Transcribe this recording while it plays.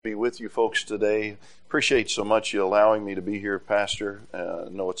Be with you folks today. Appreciate so much you allowing me to be here, Pastor. I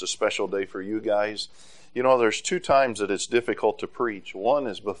know it's a special day for you guys. You know, there's two times that it's difficult to preach. One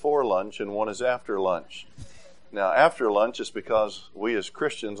is before lunch and one is after lunch. Now, after lunch is because we as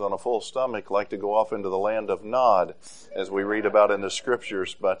Christians on a full stomach like to go off into the land of Nod, as we read about in the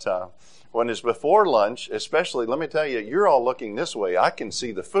scriptures. But when it's before lunch, especially, let me tell you, you're all looking this way. I can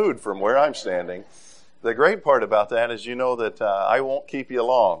see the food from where I'm standing. The great part about that is you know that I won't keep you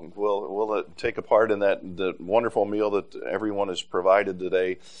long. We'll take a part in the wonderful meal that everyone has provided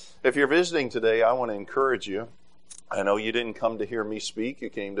today. If you're visiting today, I want to encourage you. I know you didn't come to hear me speak. You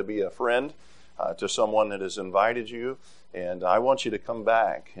came to be a friend to someone that has invited you. And I want you to come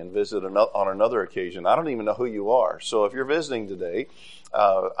back and visit on another occasion. I don't even know who you are. So if you're visiting today,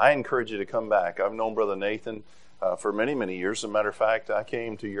 I encourage you to come back. I've known Brother Nathan for many, many years. As a matter of fact, I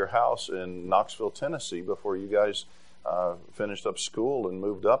came to your house in Knoxville, Tennessee before you guys finished up school and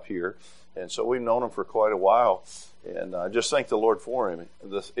moved up here. And so we've known him for quite a while. And I just thank the Lord for him.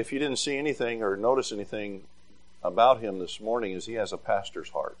 If you didn't see anything or notice anything about him this morning, is he has a pastor's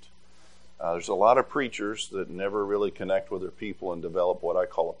heart. There's a lot of preachers that never really connect with their people and develop what I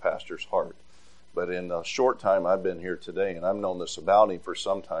call a pastor's heart. But in the short time I've been here today, and I've known this about him for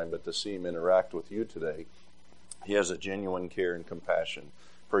some time, but to see him interact with you today, he has a genuine care and compassion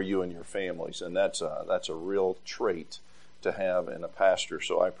for you and your families, and that's a real trait to have in a pastor,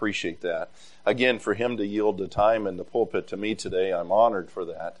 so I appreciate that. Again, for him to yield the time in the pulpit to me today, I'm honored for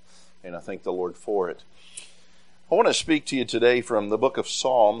that, and I thank the Lord for it. I want to speak to you today from the book of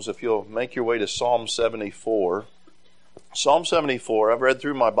Psalms. If you'll make your way to Psalm 74. Psalm 74, I've read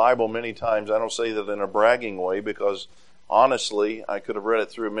through my Bible many times. I don't say that in a bragging way because, honestly, I could have read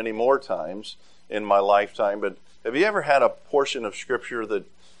it through many more times in my lifetime, but have you ever had a portion of Scripture that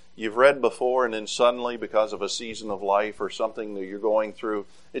you've read before and then suddenly, because of a season of life or something that you're going through,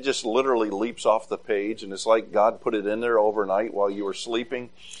 it just literally leaps off the page and it's like God put it in there overnight while you were sleeping?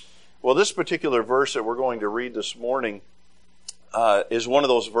 Well, this particular verse that we're going to read this morning is one of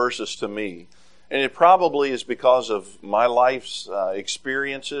those verses to me. And it probably is because of my life's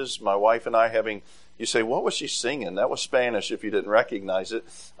experiences, my wife and I having. You say, what was she singing? That was Spanish if you didn't recognize it.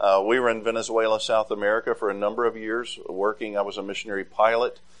 We were in Venezuela, South America for a number of years working. I was a missionary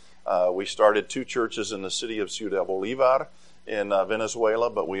pilot. We started 2 churches in the city of Ciudad Bolivar in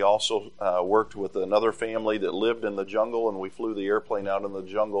Venezuela, but we also worked with another family that lived in the jungle, and we flew the airplane out in the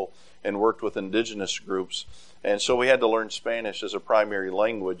jungle and worked with indigenous groups. And so we had to learn Spanish as a primary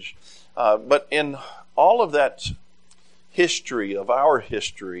language. But in all of that history, of our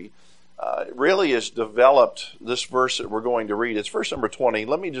history, really has developed this verse that we're going to read. It's verse number 20.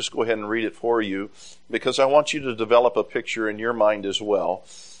 Let me just go ahead and read it for you because I want you to develop a picture in your mind as well.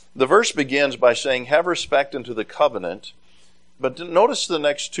 The verse begins by saying, have respect unto the covenant. But notice the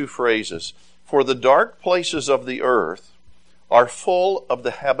next 2 phrases. For the dark places of the earth are full of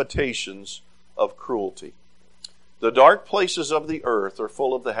the habitations of cruelty. The dark places of the earth are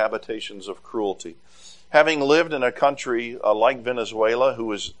full of the habitations of cruelty. Having lived in a country like Venezuela who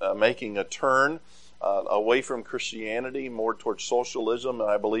was making a turn away from Christianity, more towards socialism, and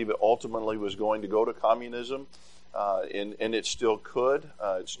I believe it ultimately was going to go to communism, and it still could.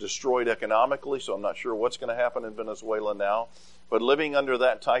 It's destroyed economically, so I'm not sure what's going to happen in Venezuela now. But living under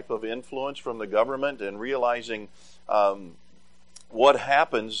that type of influence from the government and realizing what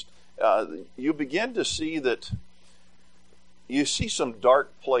happens, you begin to see that you see some dark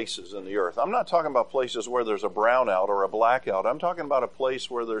places in the earth. I'm not talking about places where there's a brownout or a blackout. I'm talking about a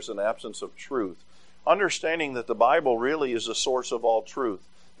place where there's an absence of truth. Understanding that the Bible really is the source of all truth.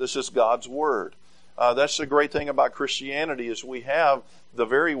 This is God's Word. That's the great thing about Christianity is we have the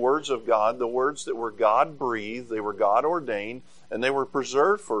very words of God, the words that were God-breathed, they were God-ordained, and they were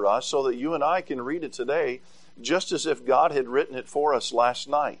preserved for us so that you and I can read it today just as if God had written it for us last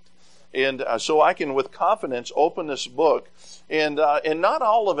night. And so I can, with confidence, open this book, and not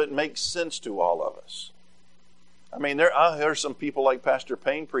all of it makes sense to all of us. I mean, I hear some people like Pastor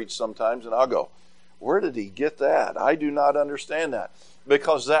Payne preach sometimes, and I'll go, where did he get that? I do not understand that.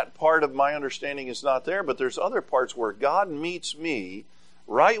 Because that part of my understanding is not there, but there's other parts where God meets me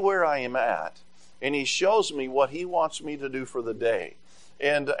right where I am at, and He shows me what He wants me to do for the day.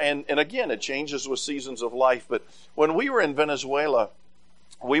 And again, it changes with seasons of life, but when we were in Venezuela,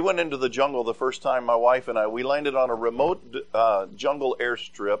 we went into the jungle the first time, my wife and I. We landed on a remote jungle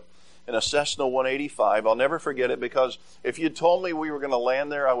airstrip in a Cessna 185. I'll never forget it because if you'd told me we were going to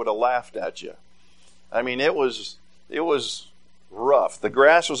land there, I would have laughed at you. I mean, it was rough. The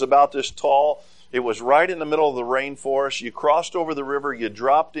grass was about this tall. It was right in the middle of the rainforest. You crossed over the river, you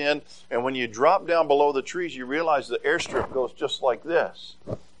dropped in, and when you drop down below the trees, you realize the airstrip goes just like this.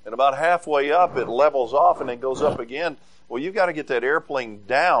 And about halfway up, it levels off and it goes up again. Well, you've got to get that airplane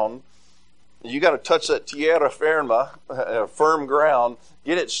down. You got to touch that tierra firma, firm ground,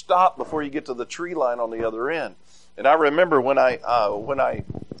 get it stopped before you get to the tree line on the other end. And I remember when I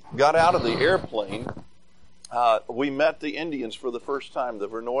got out of the airplane, we met the Indians for the first time. The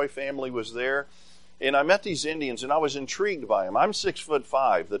Vernoy family was there. And I met these Indians, and I was intrigued by them. I'm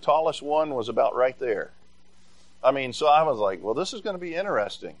 6'5". The tallest one was about right there. I mean, so I was like, well, this is going to be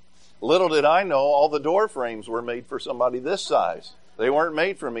interesting. Little did I know, all the door frames were made for somebody this size. They weren't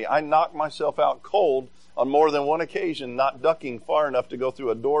made for me. I knocked myself out cold on more than one occasion, not ducking far enough to go through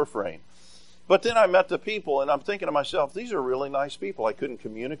a door frame. But then I met the people, and I'm thinking to myself, these are really nice people. I couldn't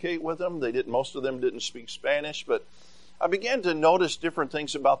communicate with them. Most of them didn't speak Spanish, but I began to notice different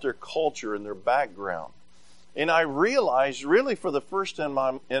things about their culture and their background. And I realized, really for the first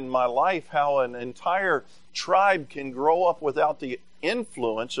time in my life, how an entire tribe can grow up without the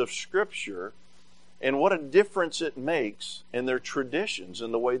influence of Scripture, and what a difference it makes in their traditions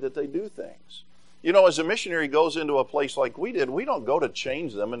and the way that they do things. You know, as a missionary goes into a place like we did, we don't go to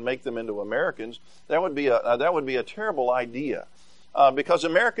change them and make them into Americans. That would be a terrible idea, because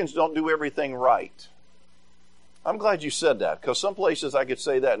Americans don't do everything right. I'm glad you said that, because some places I could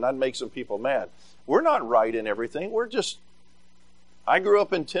say that and I'd make some people mad. We're not right in everything. I grew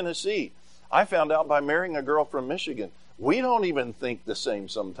up in Tennessee. I found out by marrying a girl from Michigan, we don't even think the same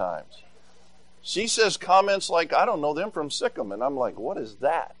sometimes. She says comments like, I don't know them from Sikkim. And I'm like, what is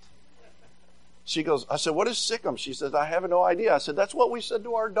that? She goes, I said, what is Sikkim? She says, I have no idea. I said, that's what we said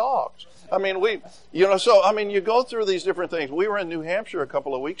to our dogs. I mean, you go through these different things. We were in New Hampshire a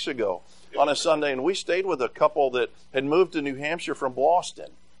couple of weeks ago on a Sunday, and we stayed with a couple that had moved to New Hampshire from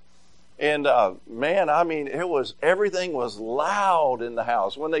Boston. And everything was loud in the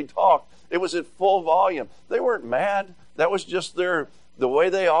house. When they talked, it was at full volume. They weren't mad. That was just the way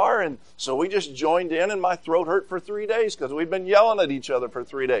they are. And so we just joined in, and my throat hurt for 3 days because we'd been yelling at each other for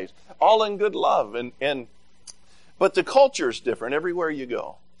 3 days, all in good love. But the culture is different everywhere you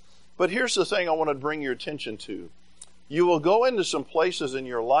go. But here's the thing I want to bring your attention to. You will go into some places in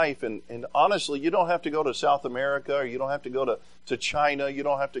your life, and honestly, you don't have to go to South America, or you don't have to go to China. You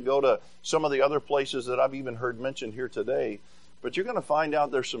don't have to go to some of the other places that I've even heard mentioned here today. But you're going to find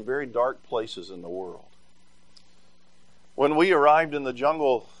out there's some very dark places in the world. When we arrived in the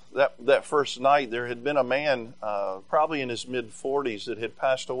jungle that first night, there had been a man, probably in his mid-40s, that had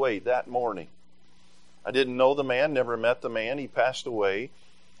passed away that morning. I didn't know the man, never met the man. He passed away.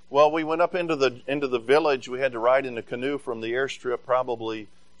 Well, we went up into the village. We had to ride in a canoe from the airstrip, probably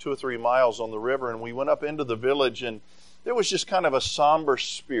 2 or 3 miles on the river, and we went up into the village, and there was just kind of a somber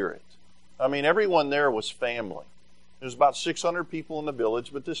spirit. I mean, everyone there was family. There was about 600 people in the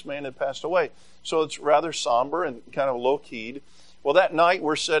village, but this man had passed away. So it's rather somber and kind of low-keyed. Well, that night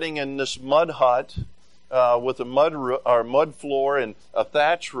we're sitting in this mud hut with a mud floor and a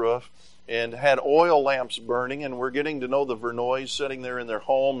thatch roof, and had oil lamps burning, and we're getting to know the Vernoys sitting there in their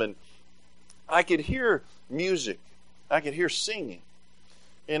home, and I could hear music. I could hear singing.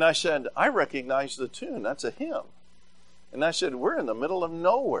 And I said, I recognize the tune. That's a hymn. And I said, we're in the middle of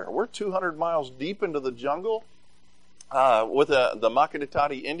nowhere. We're 200 miles deep into the jungle with the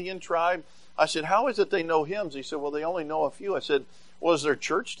Makatitati Indian tribe. I said, how is it they know hymns? He said, well, they only know a few. I said, well, is there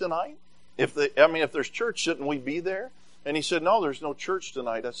church tonight? If there's church, shouldn't we be there? And he said, no, there's no church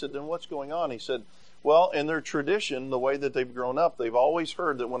tonight. I said, then what's going on? He said, well, in their tradition, the way that they've grown up, they've always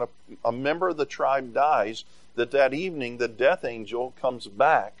heard that when a member of the tribe dies, that evening the death angel comes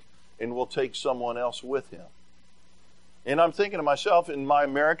back and will take someone else with him. And I'm thinking to myself, in my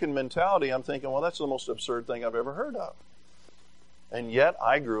American mentality, I'm thinking, well, that's the most absurd thing I've ever heard of. And yet,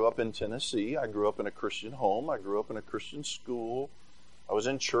 I grew up in Tennessee. I grew up in a Christian home. I grew up in a Christian school. I was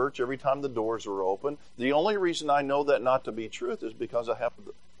in church every time the doors were open. The only reason I know that not to be truth is because I have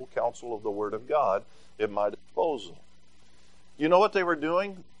the full counsel of the Word of God at my disposal. You know what they were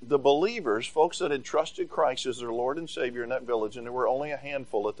doing? The believers, folks that had trusted Christ as their Lord and Savior in that village, and there were only a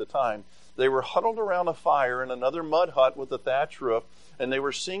handful at the time, they were huddled around a fire in another mud hut with a thatch roof, and they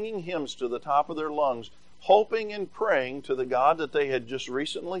were singing hymns to the top of their lungs, hoping and praying to the God that they had just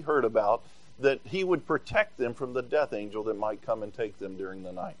recently heard about, that He would protect them from the death angel that might come and take them during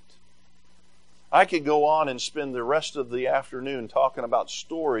the night. I could go on and spend the rest of the afternoon talking about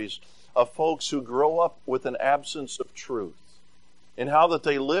stories of folks who grow up with an absence of truth, and how that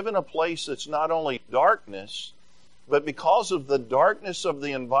they live in a place that's not only darkness, but because of the darkness of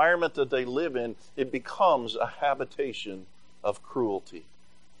the environment that they live in, it becomes a habitation of cruelty.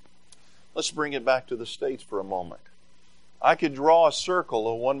 Let's bring it back to the States for a moment. I could draw a circle,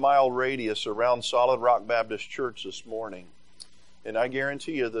 a 1 mile radius around Solid Rock Baptist Church this morning. And I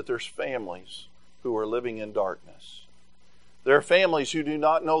guarantee you that there's families who are living in darkness. There are families who do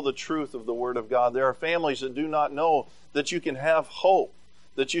not know the truth of the Word of God. There are families that do not know that you can have hope,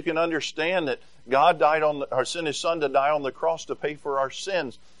 that you can understand that God sent His Son to die on the cross to pay for our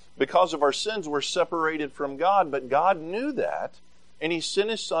sins. Because of our sins, we're separated from God, but God knew that, and He sent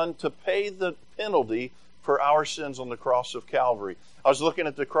His Son to pay the penalty for our sins on the cross of Calvary. I was looking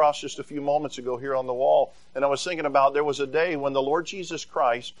at the cross just a few moments ago here on the wall, and I was thinking about there was a day when the Lord Jesus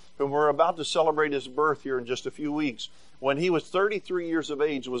Christ, whom we're about to celebrate His birth here in just a few weeks, when He was 33 years of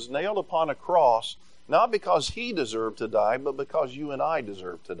age, was nailed upon a cross, not because He deserved to die, but because you and I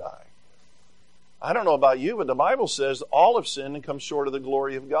deserve to die. I don't know about you, but the Bible says all have sinned and come short of the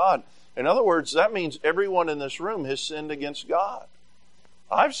glory of God. In other words, that means everyone in this room has sinned against God.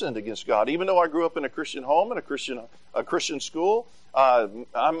 I've sinned against God. Even though I grew up in a Christian home and a Christian school,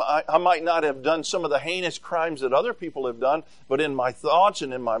 I might not have done some of the heinous crimes that other people have done, but in my thoughts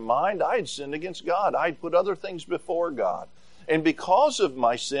and in my mind, I had sinned against God. I had put other things before God. And because of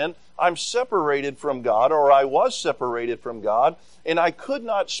my sin, I'm separated from God, or I was separated from God, and I could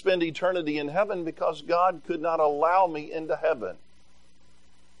not spend eternity in heaven because God could not allow me into heaven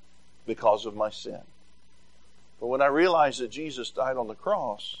because of my sin. But when I realized that Jesus died on the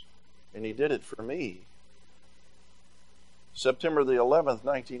cross, and He did it for me, September the 11th,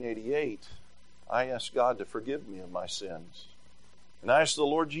 1988, I asked God to forgive me of my sins. And I asked the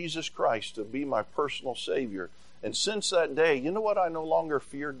Lord Jesus Christ to be my personal Savior. And since that day, you know what? I no longer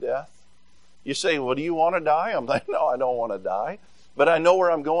fear death. You say, well, do you want to die? I'm like, no, I don't want to die. But I know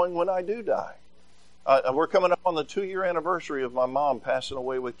where I'm going when I do die. We're coming up on the 2-year anniversary of my mom passing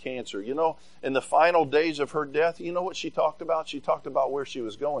away with cancer. You know, in the final days of her death, you know what she talked about? She talked about where she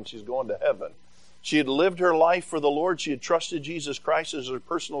was going. She's going to heaven. She had lived her life for the Lord. She had trusted Jesus Christ as her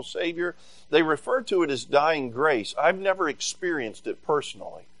personal Savior. They refer to it as dying grace. I've never experienced it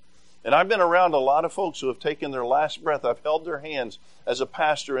personally. And I've been around a lot of folks who have taken their last breath. I've held their hands as a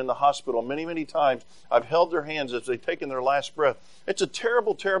pastor in the hospital many, many times. I've held their hands as they've taken their last breath. It's a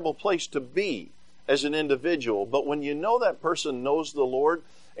terrible, terrible place to be as an individual. But when you know that person knows the Lord,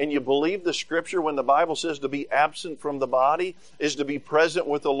 and you believe the Scripture when the Bible says to be absent from the body is to be present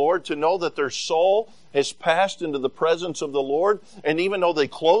with the Lord, to know that their soul has passed into the presence of the Lord, and even though they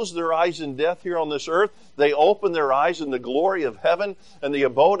close their eyes in death here on this earth, they open their eyes in the glory of heaven and the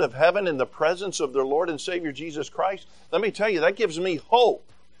abode of heaven in the presence of their Lord and Savior Jesus Christ. Let me tell you, that gives me hope.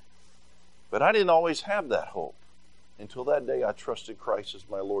 But I didn't always have that hope until that day I trusted Christ as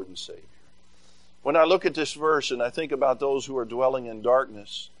my Lord and Savior. When I look at this verse and I think about those who are dwelling in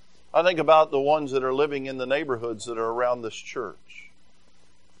darkness, I think about the ones that are living in the neighborhoods that are around this church.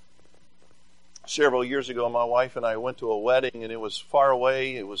 Several years ago, my wife and I went to a wedding, and it was far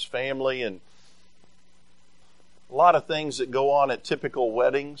away. It was family, and a lot of things that go on at typical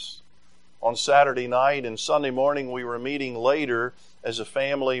weddings. On Saturday night and Sunday morning, we were meeting later as a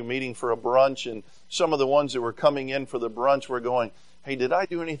family, meeting for a brunch, and some of the ones that were coming in for the brunch were going, hey, did I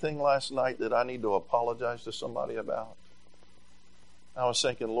do anything last night that I need to apologize to somebody about? I was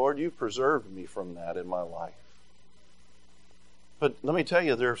thinking, Lord, you preserved me from that in my life. But let me tell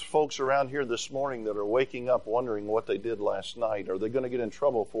you, there's folks around here this morning that are waking up wondering what they did last night. Are they going to get in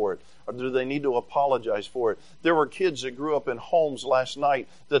trouble for it? Or do they need to apologize for it? There were kids that grew up in homes last night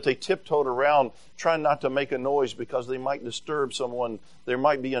that they tiptoed around trying not to make a noise because they might disturb someone. There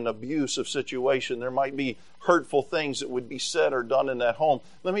might be an abusive situation. There might be hurtful things that would be said or done in that home.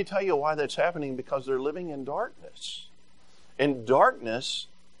 Let me tell you why that's happening, because they're living in darkness. And darkness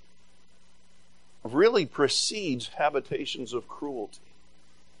really precedes habitations of cruelty.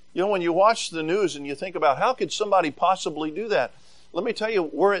 You know, when you watch the news and you think about how could somebody possibly do that, let me tell you,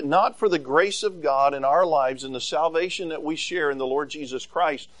 were it not for the grace of God in our lives and the salvation that we share in the Lord Jesus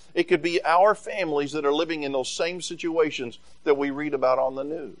Christ, it could be our families that are living in those same situations that we read about on the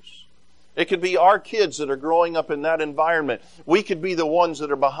news. It could be our kids that are growing up in that environment. We could be the ones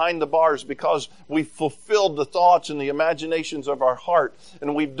that are behind the bars because we've fulfilled the thoughts and the imaginations of our heart,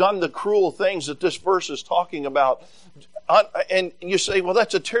 and we've done the cruel things that this verse is talking about. And you say, well,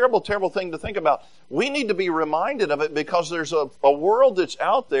 that's a terrible, terrible thing to think about. We need to be reminded of it because there's a world that's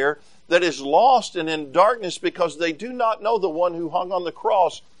out there that is lost and in darkness because they do not know the one who hung on the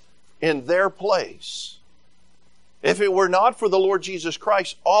cross in their place. If it were not for the Lord Jesus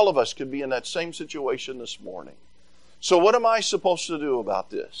Christ, all of us could be in that same situation this morning. So what am I supposed to do about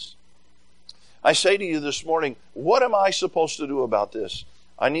this? I say to you this morning, what am I supposed to do about this?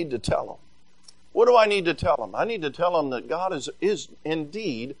 I need to tell them. What do I need to tell them? I need to tell them that God is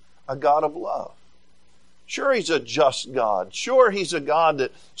indeed a God of love. Sure, He's a just God. Sure, He's a God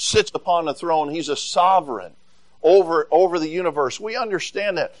that sits upon a throne. He's a sovereign over the universe. We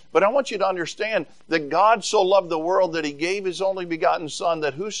understand that. But I want you to understand that God so loved the world that He gave His only begotten Son,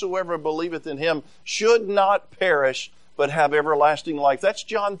 that whosoever believeth in Him should not perish, but have everlasting life. That's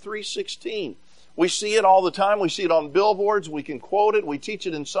John 3:16. We see it all the time. We see it on billboards. We can quote it. We teach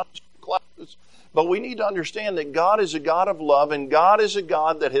it in Sunday school classes. But we need to understand that God is a God of love, and God is a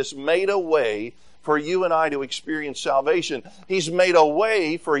God that has made a way for you and I to experience salvation. He's made a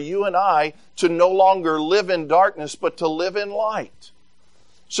way for you and I to no longer live in darkness, but to live in light.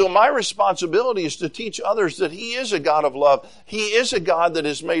 So my responsibility is to teach others that He is a God of love. He is a God that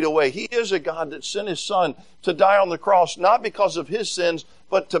has made a way. He is a God that sent His Son to die on the cross, not because of His sins,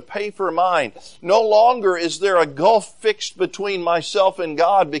 but to pay for mine. No longer is there a gulf fixed between myself and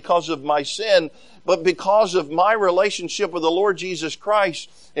God because of my sin, but because of my relationship with the Lord Jesus Christ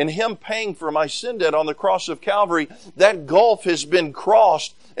and Him paying for my sin debt on the cross of Calvary, that gulf has been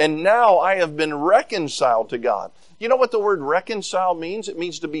crossed, and now I have been reconciled to God. You know what the word reconcile means? It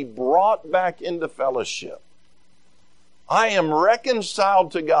means to be brought back into fellowship. I am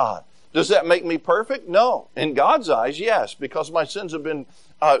reconciled to God. Does that make me perfect? No. In God's eyes, yes, because my sins have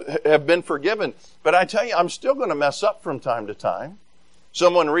been forgiven. But I tell you, I'm still going to mess up from time to time.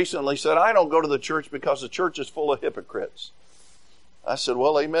 Someone recently said, I don't go to the church because the church is full of hypocrites. I said,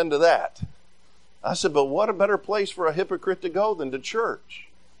 well, amen to that. I said, but what a better place for a hypocrite to go than to church?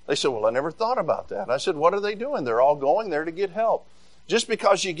 They said, well, I never thought about that. I said, what are they doing? They're all going there to get help. Just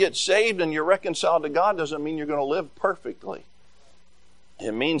because you get saved and you're reconciled to God doesn't mean you're going to live perfectly.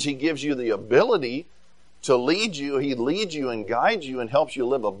 It means He gives you the ability to lead you. He leads you and guides you and helps you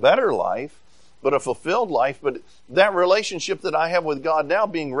live a better life, but a fulfilled life. But that relationship that I have with God now,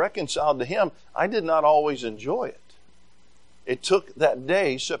 being reconciled to Him, I did not always enjoy it. It took that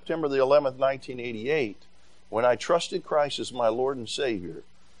day, September the 11th, 1988, when I trusted Christ as my Lord and Savior,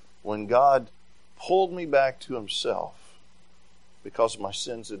 when God pulled me back to Himself because my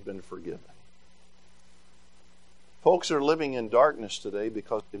sins had been forgiven. Folks are living in darkness today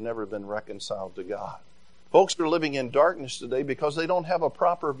because they've never been reconciled to God. Folks are living in darkness today because they don't have a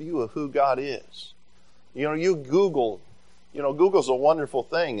proper view of who God is. You know, Google's a wonderful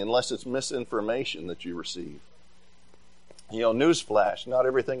thing unless it's misinformation that you receive. You know, newsflash, not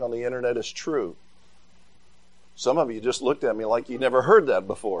everything on the internet is true. Some of you just looked at me like you never heard that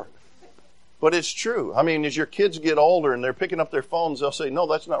before. But it's true. I mean, as your kids get older and they're picking up their phones, they'll say, no,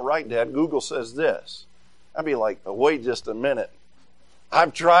 that's not right, Dad. Google says this. I'd be like, oh, wait just a minute.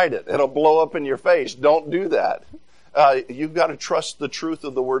 I've tried it. It'll blow up in your face. Don't do that. You've got to trust the truth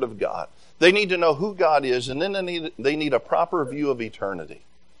of the Word of God. They need to know who God is, and then they need a proper view of eternity.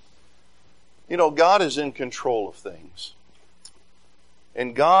 You know, God is in control of things.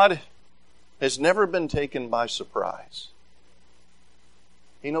 And God has never been taken by surprise.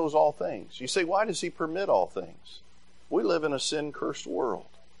 He knows all things. You say, why does He permit all things? We live in a sin-cursed world.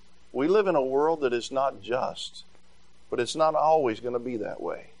 We live in a world that is not just, but it's not always going to be that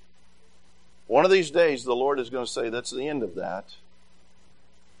way. One of these days, the Lord is going to say, that's the end of that.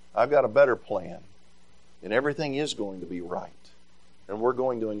 I've got a better plan, and everything is going to be right, and we're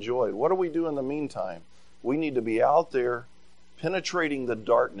going to enjoy it. What do we do in the meantime? We need to be out there penetrating the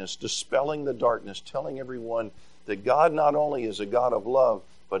darkness, dispelling the darkness, telling everyone that God not only is a God of love,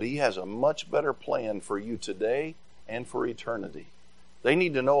 but He has a much better plan for you today and for eternity. They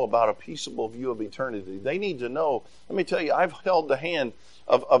need to know about a peaceable view of eternity. They need to know, let me tell you, I've held the hand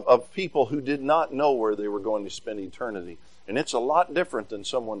of people who did not know where they were going to spend eternity. And it's a lot different than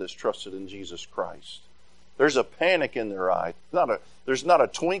someone that's trusted in Jesus Christ. There's a panic in their eye. There's not a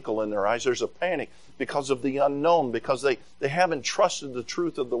twinkle in their eyes. There's a panic because of the unknown, because they haven't trusted the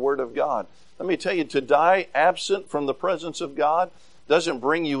truth of the Word of God. Let me tell you, to die absent from the presence of God doesn't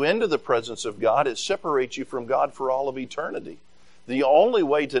bring you into the presence of God. It separates you from God for all of eternity. The only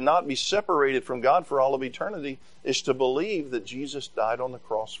way to not be separated from God for all of eternity is to believe that Jesus died on the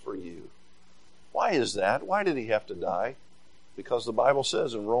cross for you. Why is that? Why did He have to die? Because the Bible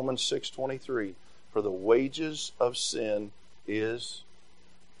says in Romans 6:23, for the wages of sin is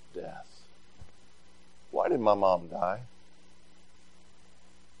death. Why did my mom die?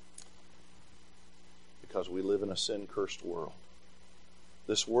 Because we live in a sin-cursed world.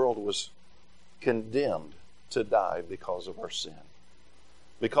 This world was condemned to die because of our sin.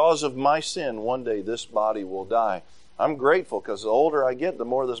 Because of my sin, one day this body will die. I'm grateful because the older I get, the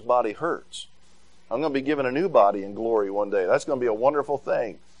more this body hurts. I'm going to be given a new body in glory one day. That's going to be a wonderful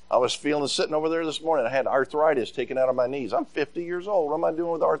thing. I was sitting over there this morning. I had arthritis taken out of my knees. I'm 50 years old. What am I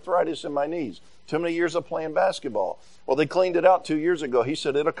doing with arthritis in my knees? Too many years of playing basketball. Well, they cleaned it out 2 years ago. He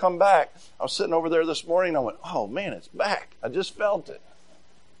said, it'll come back. I was sitting over there this morning. I went, oh, man, it's back. I just felt it.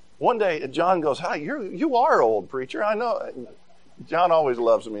 One day, John goes, "Hi, you are old, preacher. I know." John always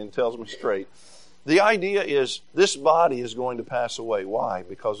loves me and tells me straight. The idea is this body is going to pass away. Why?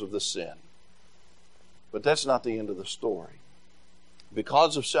 Because of the sin. But that's not the end of the story.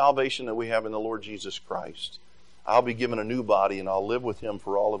 Because of salvation that we have in the Lord Jesus Christ, I'll be given a new body and I'll live with Him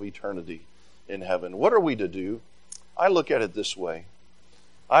for all of eternity in heaven. What are we to do? I look at it this way.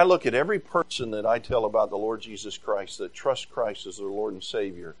 I look at every person that I tell about the Lord Jesus Christ that trusts Christ as their Lord and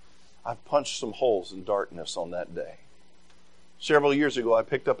Savior. I've punched some holes in darkness on that day. Several years ago, I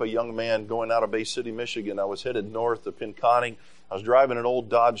picked up a young man going out of Bay City, Michigan. I was headed north to Pinconning. I was driving an old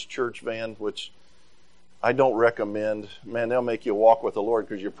Dodge church van, which I don't recommend. Man, they'll make you walk with the Lord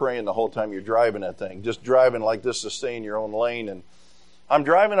because you're praying the whole time you're driving that thing. Just driving like this to stay in your own lane. And I'm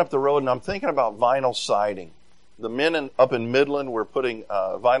driving up the road and I'm thinking about vinyl siding. The men up in Midland were putting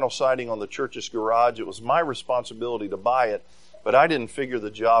vinyl siding on the church's garage. It was my responsibility to buy it, but I didn't figure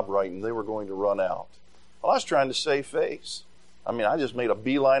the job right and they were going to run out. Well, I was trying to save face. I mean, I just made a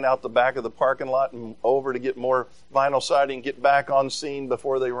beeline out the back of the parking lot and over to get more vinyl siding, get back on scene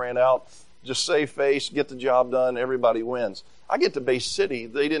before they ran out. Just save face, get the job done, everybody wins. I get to Bay City,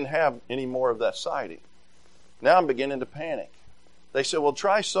 they didn't have any more of that siding. Now I'm beginning to panic. They said, well,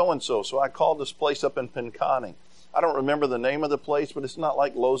 try so-and-so. So I called this place up in Pinconning. I don't remember the name of the place, but it's not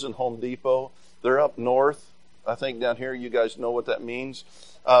like Lowe's and Home Depot. They're up north. I think down here you guys know what that means.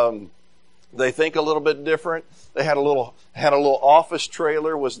 They think a little bit different. They had a little office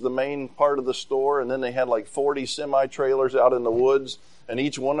trailer was the main part of the store, and then they had like 40 semi-trailers out in the woods, and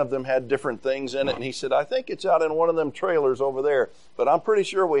each one of them had different things in it. And he said, I think it's out in one of them trailers over there, but I'm pretty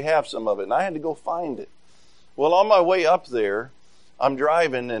sure we have some of it. And I had to go find it. Well, on my way up there, I'm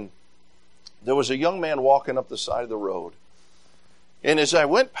driving, and there was a young man walking up the side of the road. And as I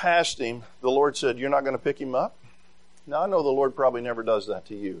went past him, the Lord said, you're not going to pick him up? Now, I know the Lord probably never does that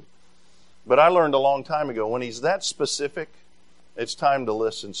to you. But I learned a long time ago, when He's that specific, it's time to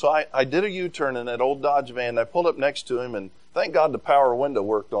listen. So I did a U-turn in that old Dodge van. I pulled up next to him, and thank God the power window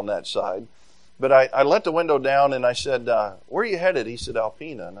worked on that side. But I let the window down, and I said, where are you headed? He said,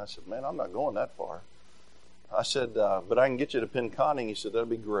 Alpena. And I said, man, I'm not going that far. I said, but I can get you to Pinconning. He said, that'd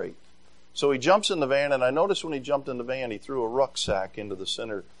be great. So he jumps in the van, and I noticed when he jumped in the van, he threw a rucksack into the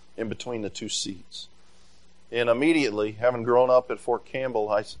center in between the two seats. And immediately, having grown up at Fort Campbell,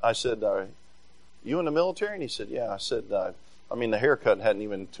 I said, you in the military? And he said, yeah. I said, the haircut hadn't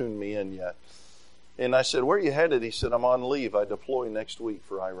even tuned me in yet. And I said, where are you headed? He said, I'm on leave. I deploy next week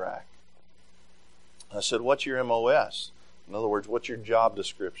for Iraq. I said, what's your MOS? In other words, what's your job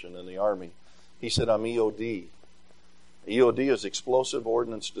description in the Army? He said, I'm EOD. EOD is Explosive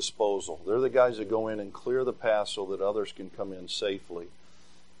Ordnance Disposal. They're the guys that go in and clear the path so that others can come in safely.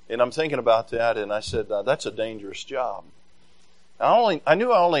 And I'm thinking about that, and I said, that's a dangerous job. I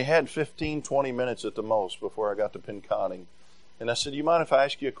knew I only had 15, 20 minutes at the most before I got to Pinconning. And I said, you mind if I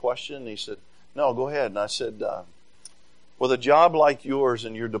ask you a question? And he said, no, go ahead. And I said, with a job like yours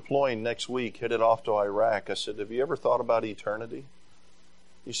and you're deploying next week, headed off to Iraq, I said, have you ever thought about eternity?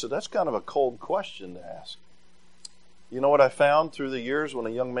 He said, that's kind of a cold question to ask. You know what I found through the years? When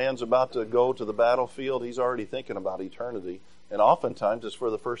a young man's about to go to the battlefield, he's already thinking about eternity. And oftentimes it's for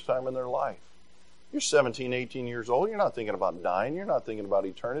the first time in their life. You're 17, 18 years old. You're not thinking about dying. You're not thinking about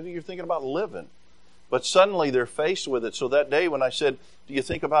eternity. You're thinking about living. But suddenly they're faced with it. So that day when I said, do you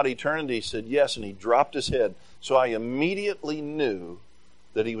think about eternity? He said, yes. And he dropped his head. So I immediately knew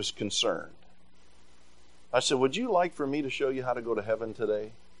that he was concerned. I said, would you like for me to show you how to go to heaven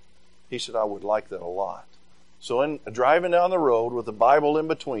today? He said, I would like that a lot. So in driving down the road with the Bible in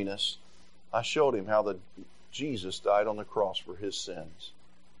between us, I showed him how Jesus died on the cross for his sins.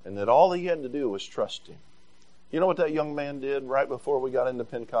 And that all he had to do was trust Him. You know what that young man did right before we got into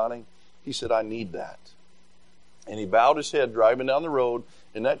Pinconning? He said, I need that. And he bowed his head driving down the road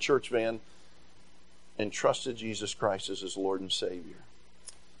in that church van and trusted Jesus Christ as his Lord and Savior.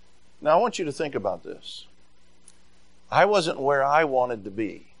 Now I want you to think about this. I wasn't where I wanted to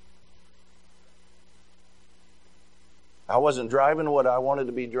be. I wasn't driving what I wanted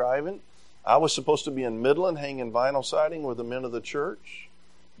to be driving. I was supposed to be in Midland hanging vinyl siding with the men of the church.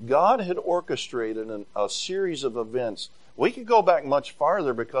 God had orchestrated a series of events. We could go back much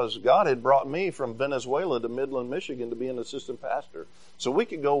farther because God had brought me from Venezuela to Midland, Michigan to be an assistant pastor. So we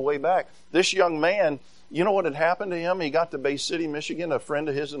could go way back. This young man, you know what had happened to him? He got to Bay City, Michigan. A friend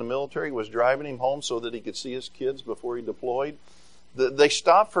of his in the military was driving him home so that he could see his kids before he deployed. They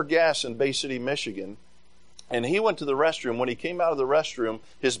stopped for gas in Bay City, Michigan. And he went to the restroom. When he came out of the restroom,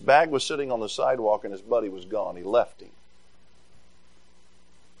 his bag was sitting on the sidewalk and his buddy was gone. He left him.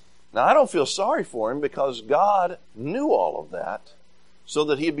 Now, I don't feel sorry for him because God knew all of that. so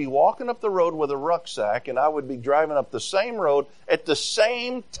that he'd be walking up the road with a rucksack and I would be driving up the same road at the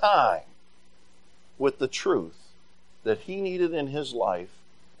same time with the truth that he needed in his life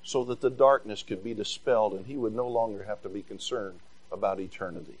so that the darkness could be dispelled and he would no longer have to be concerned about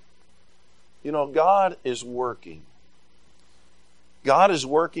eternity. You know, God is working. God is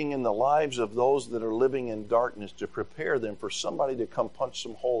working in the lives of those that are living in darkness to prepare them for somebody to come punch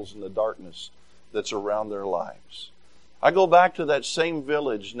some holes in the darkness that's around their lives. I go back to that same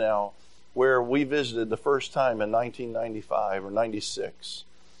village now where we visited the first time in 1995 or 96.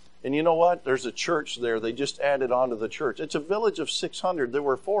 And you know what? There's a church there. They just added on to the church. It's a village of 600. There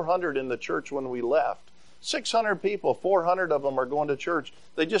were 400 in the church when we left. 600 people, 400 of them are going to church.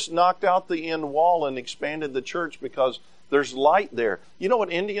 They just knocked out the end wall and expanded the church because there's light there. You know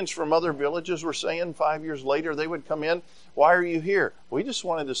what Indians from other villages were saying 5 years later? They would come in. Why are you here? We just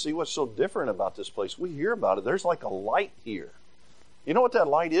wanted to see what's so different about this place. We hear about it. There's like a light here. You know what that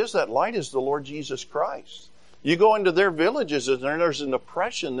light is? That light is the Lord Jesus Christ. You go into their villages and there's an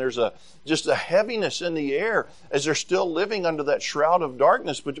oppression. There's just a heaviness in the air as they're still living under that shroud of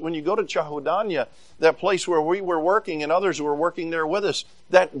darkness. But when you go to Chahudanya, that place where we were working and others were working there with us,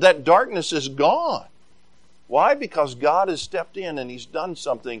 that darkness is gone. Why? Because God has stepped in and He's done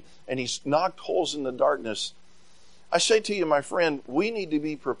something and He's knocked holes in the darkness. I say to you, my friend, we need to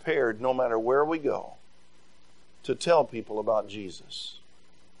be prepared no matter where we go to tell people about Jesus.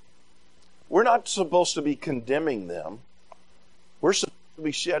 We're not supposed to be condemning them. We're supposed to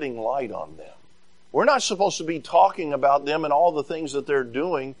be shedding light on them. We're not supposed to be talking about them and all the things that they're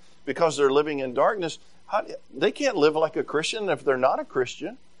doing because they're living in darkness. They can't live like a Christian if they're not a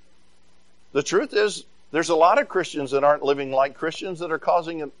Christian. The truth is, there's a lot of Christians that aren't living like Christians that are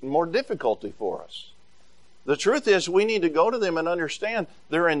causing more difficulty for us. The truth is, we need to go to them and understand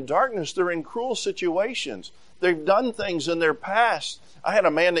they're in darkness. They're in cruel situations. They've done things in their past. I had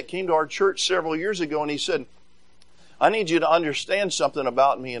a man that came to our church several years ago and he said, I need you to understand something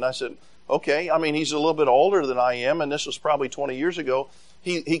about me. And I said, okay. I mean, he's a little bit older than I am, and this was probably 20 years ago.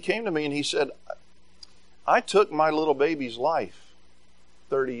 He came to me and he said, I took my little baby's life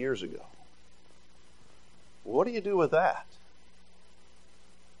 30 years ago. What do you do with that?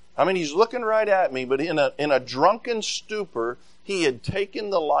 I mean, he's looking right at me, but in a drunken stupor, he had taken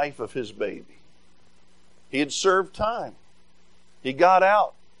the life of his baby. He had served time. He got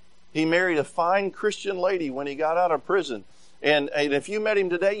out. He married a fine Christian lady when he got out of prison. And if you met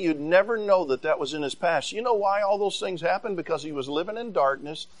him today, you'd never know that was in his past. You know why all those things happened? Because he was living in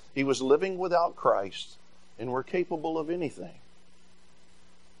darkness. He was living without Christ. And we're capable of anything.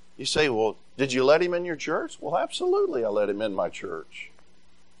 You say, well, did you let him in your church? Well, absolutely, I let him in my church.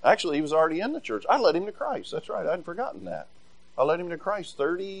 Actually, he was already in the church. I led him to Christ. That's right, I hadn't forgotten that. I led him to Christ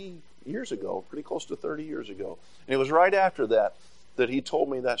 30 years ago, pretty close to 30 years ago. And it was right after that he told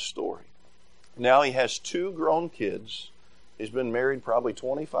me that story. Now he has 2 grown kids. He's been married probably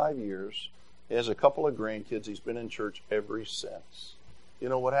 25 years. He has a couple of grandkids. He's been in church ever since. You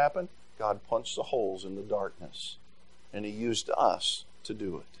know what happened? God punched the holes in the darkness. And He used us to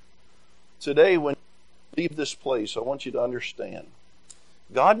do it. Today, when you leave this place, I want you to understand,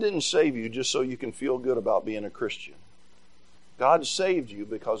 God didn't save you just so you can feel good about being a Christian. God saved you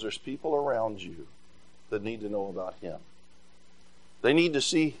because there's people around you that need to know about Him. They need to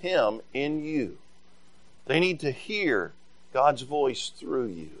see Him in you. They need to hear God's voice through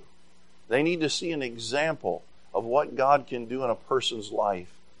you. They need to see an example of what God can do in a person's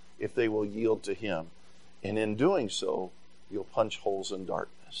life if they will yield to Him. And in doing so, you'll punch holes in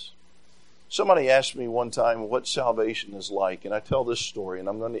darkness. Somebody asked me one time what salvation is like, and I tell this story, and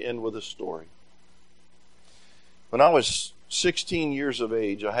I'm going to end with a story. When I was 16 years of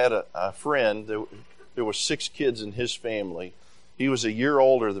age, I had a friend. There were 6 kids in his family. He was a year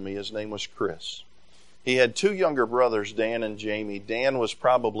older than me. His name was Chris. He had 2 younger brothers, Dan and Jamie. Dan was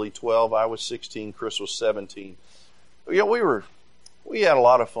probably 12. I was 16. Chris was 17. You know, we had a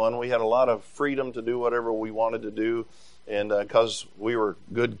lot of fun. We had a lot of freedom to do whatever we wanted to do, and because we were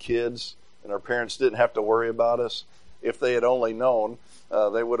good kids and our parents didn't have to worry about us. If they had only known,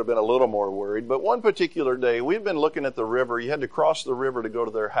 they would have been a little more worried. But one particular day, we'd been looking at the river. You had to cross the river to go to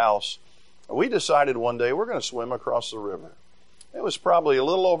their house. We decided one day we're going to swim across the river. It was probably a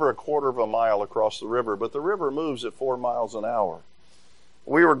little over a quarter of a mile across the river, but the river moves at 4 miles an hour.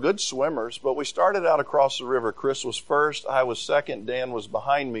 We were good swimmers, but we started out across the river. Chris was first, I was second, Dan was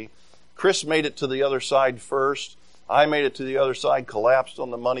behind me. Chris made it to the other side first. I made it to the other side, collapsed on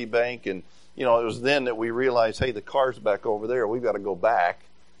the money bank, and it was then that we realized, hey, the car's back over there. We've got to go back.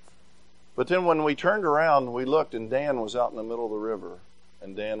 But then when we turned around, we looked, and Dan was out in the middle of the river,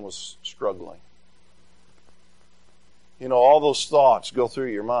 and Dan was struggling. All those thoughts go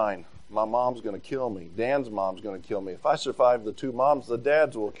through your mind. My mom's going to kill me. Dan's mom's going to kill me. If I survive the two moms, the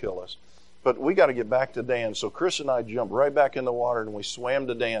dads will kill us. But we got to get back to Dan. So Chris and I jumped right back in the water and we swam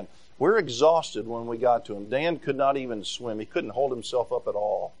to Dan. We're exhausted when we got to him. Dan could not even swim. He couldn't hold himself up at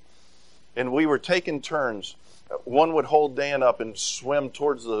all. And we were taking turns. One would hold Dan up and swim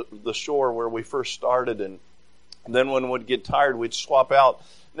towards the shore where we first started. And then when we'd get tired, we'd swap out.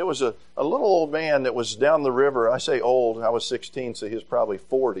 There was a little old man that was down the river. I say old. I was 16, so he was probably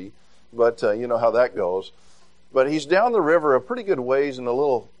 40. But you know how that goes. But he's down the river a pretty good ways in a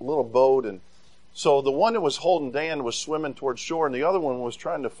little boat. And so the one that was holding Dan was swimming towards shore, and the other one was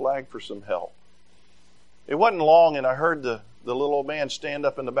trying to flag for some help. It wasn't long, and I heard the little old man stand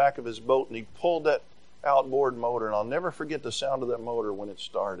up in the back of his boat, and he pulled that outboard motor. And I'll never forget the sound of that motor when it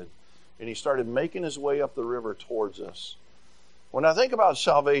started. And he started making his way up the river towards us. When I think about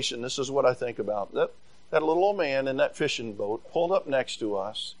salvation, this is what I think about. That little old man in that fishing boat pulled up next to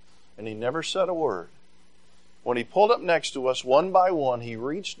us, and he never said a word. When he pulled up next to us, one by one, he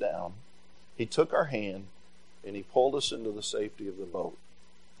reached down, he took our hand, and he pulled us into the safety of the boat.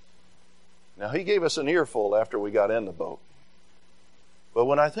 Now, he gave us an earful after we got in the boat. But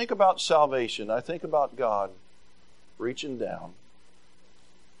when I think about salvation, I think about God reaching down.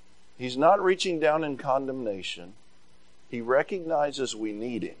 He's not reaching down in condemnation. He recognizes we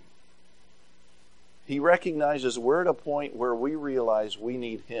need Him. He recognizes we're at a point where we realize we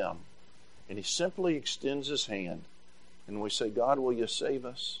need Him. And He simply extends His hand. And we say, God, will you save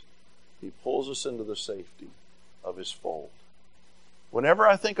us? He pulls us into the safety of His fold. Whenever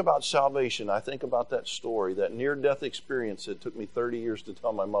I think about salvation, I think about that story, that near-death experience that took me 30 years to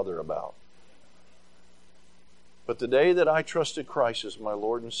tell my mother about. But the day that I trusted Christ as my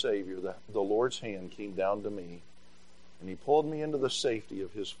Lord and Savior, the Lord's hand came down to me, and He pulled me into the safety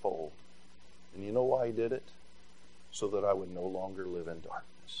of His fold. And you know why He did it? So that I would no longer live in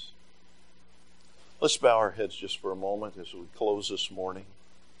darkness. Let's bow our heads just for a moment as we close this morning.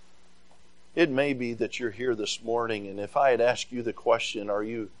 It may be that you're here this morning, and if I had asked you the question, are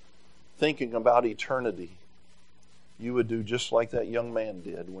you thinking about eternity? You would do just like that young man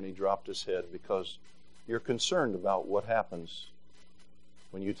did when he dropped his head, because you're concerned about what happens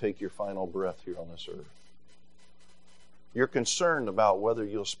when you take your final breath here on this earth. You're concerned about whether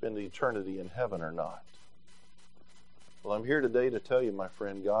you'll spend eternity in heaven or not. Well, I'm here today to tell you, my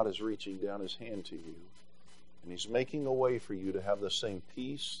friend, God is reaching down His hand to you, and He's making a way for you to have the same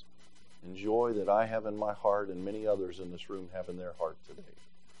peace and joy that I have in my heart and many others in this room have in their heart today.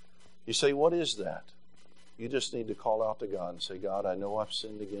 You say, what is that? You just need to call out to God and say, God, I know I've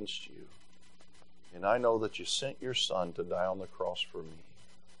sinned against you, and I know that you sent your Son to die on the cross for me,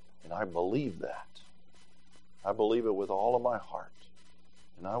 and I believe that. I believe it with all of my heart.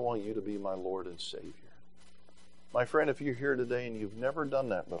 And I want you to be my Lord and Savior. My friend, if you're here today and you've never done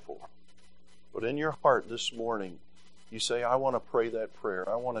that before, but in your heart this morning, you say, I want to pray that prayer.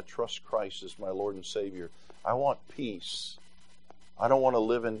 I want to trust Christ as my Lord and Savior. I want peace. I don't want to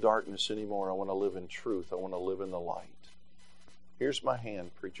live in darkness anymore. I want to live in truth. I want to live in the light. Here's my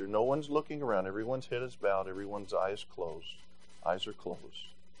hand, preacher. No one's looking around. Everyone's head is bowed. Everyone's eyes closed. Eyes are closed.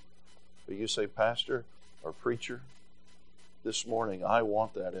 But you say, Pastor, or preacher, this morning I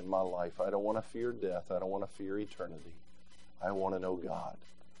want that in my life. I don't want to fear death. I don't want to fear eternity. I want to know God.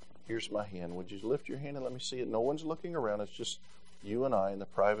 Here's my hand. Would you lift your hand and let me see it? No one's looking around. It's just you and I in the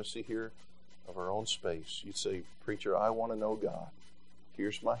privacy here of our own space. You'd say, preacher, I want to know God.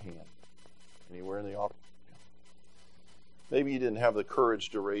 Here's my hand. Anywhere in the audience. Maybe you didn't have the courage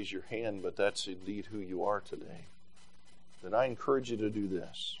to raise your hand, but that's indeed who you are today. Then I encourage you to do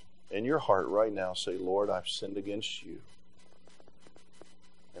this. In your heart right now, say, Lord, I've sinned against you.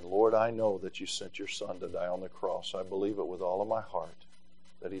 And Lord, I know that you sent your Son to die on the cross. I believe it with all of my heart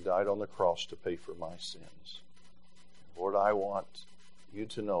that He died on the cross to pay for my sins. Lord, I want you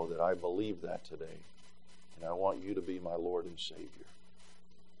to know that I believe that today. And I want you to be my Lord and Savior.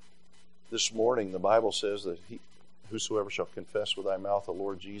 This morning, the Bible says that whosoever shall confess with thy mouth the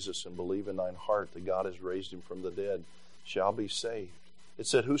Lord Jesus and believe in thine heart that God has raised Him from the dead shall be saved. It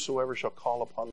said, whosoever shall call upon